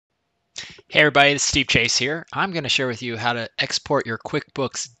Hey everybody, it's Steve Chase here. I'm going to share with you how to export your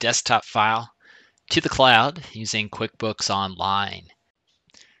QuickBooks desktop file to the cloud using QuickBooks Online.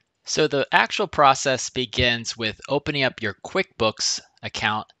 So the actual process begins with opening up your QuickBooks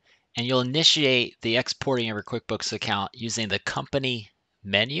account, and you'll initiate the exporting of your QuickBooks account using the company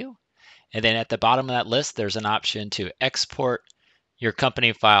menu. And then at the bottom of that list, there's an option to export your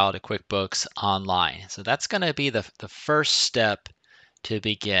company file to QuickBooks Online. So that's going to be the first step to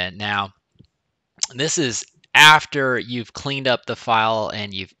begin. Now, this is after you've cleaned up the file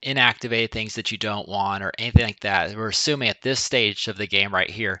and you've inactivated things that you don't want or anything like that. We're assuming at this stage of the game right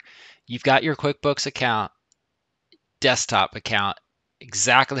here, you've got your QuickBooks account, desktop account,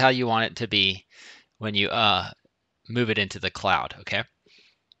 exactly how you want it to be when you move it into the cloud, okay?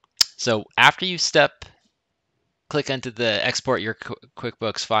 So after you click into the export your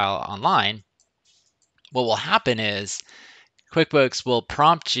QuickBooks file online, what will happen is QuickBooks will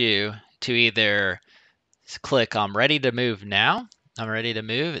prompt you to either click I'm ready to move now. I'm ready to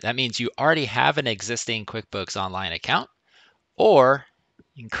move. That means you already have an existing QuickBooks Online account, or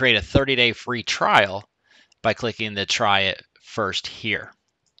you can create a 30-day free trial by clicking the try it first here.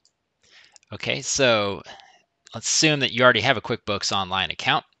 Okay, so let's assume that you already have a QuickBooks Online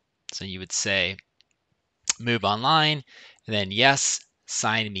account. So you would say move online, and then yes,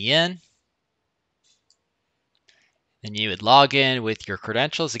 sign me in. Then you would log in with your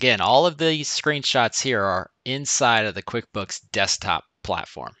credentials. Again, all of these screenshots here are inside of the QuickBooks desktop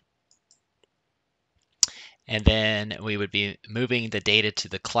platform. And then we would be moving the data to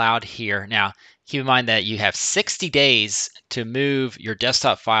the cloud here. Now, keep in mind that you have 60 days to move your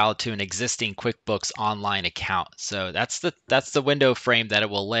desktop file to an existing QuickBooks Online account. So that's the window frame that it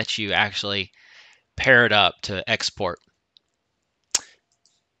will let you actually pair it up to export.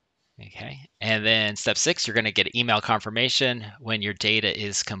 Okay, and then step 6, you're going to get email confirmation when your data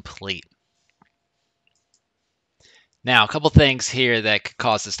is complete. Now, a couple things here that could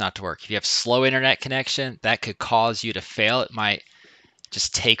cause this not to work. If you have slow internet connection, that could cause you to fail. It might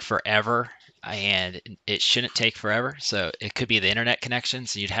just take forever, and it shouldn't take forever. So it could be the internet connection,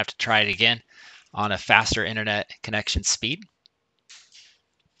 so you'd have to try it again on a faster internet connection speed.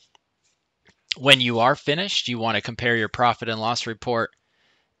 When you are finished, you want to compare your profit and loss report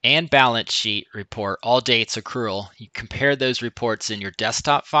and balance sheet report, all dates accrual. You compare those reports in your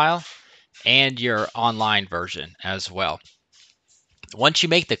desktop file and your online version as well. Once you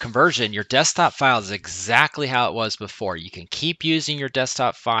make the conversion, your desktop file is exactly how it was before. You can keep using your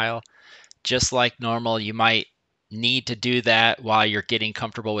desktop file just like normal. You might need to do that while you're getting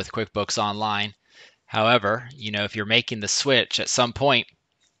comfortable with QuickBooks Online. However, if you're making the switch at some point,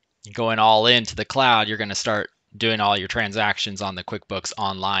 going all into the cloud, you're going to start doing all your transactions on the QuickBooks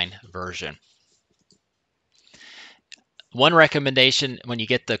Online version. One recommendation when you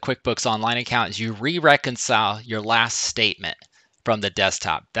get the QuickBooks Online account is you re-reconcile your last statement from the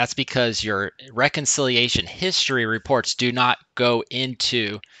desktop. That's because your reconciliation history reports do not go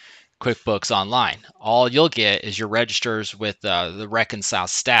into QuickBooks Online. All you'll get is your registers with the reconcile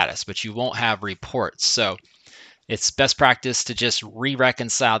status, but you won't have reports. So it's best practice to just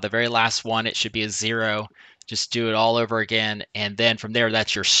re-reconcile the very last one. It should be a 0. Just do it all over again. And then from there,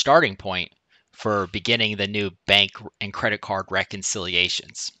 that's your starting point for beginning the new bank and credit card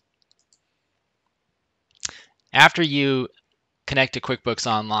reconciliations. After you connect to QuickBooks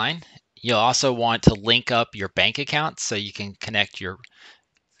Online, you'll also want to link up your bank accounts so you can connect your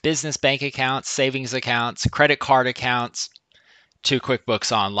business bank accounts, savings accounts, credit card accounts to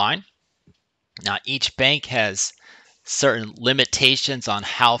QuickBooks Online. Now, each bank has certain limitations on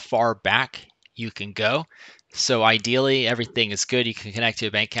how far back you can go. So ideally, everything is good. You can connect to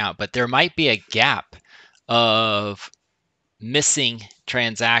a bank account, but there might be a gap of missing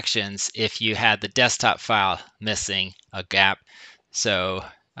transactions if you had the desktop file missing a gap. So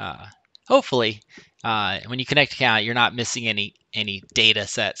hopefully, when you connect account, you're not missing any data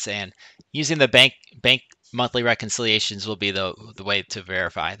sets, and using the bank monthly reconciliations will be the way to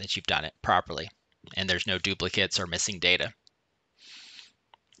verify that you've done it properly and there's no duplicates or missing data.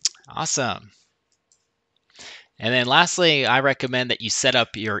 Awesome. And then lastly, I recommend that you set up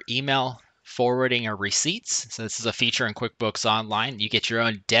your email forwarding or receipts. So this is a feature in QuickBooks Online. You get your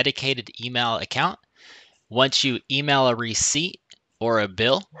own dedicated email account. Once you email a receipt or a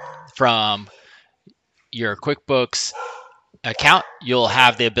bill from your QuickBooks account, you'll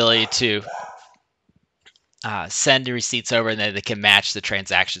have the ability to send the receipts over, and then they can match the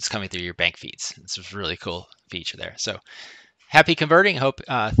transactions coming through your bank feeds. This is a really cool feature there. So happy converting. Hope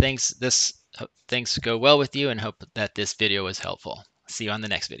things go well with you, and hope that this video was helpful. See you on the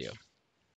next video.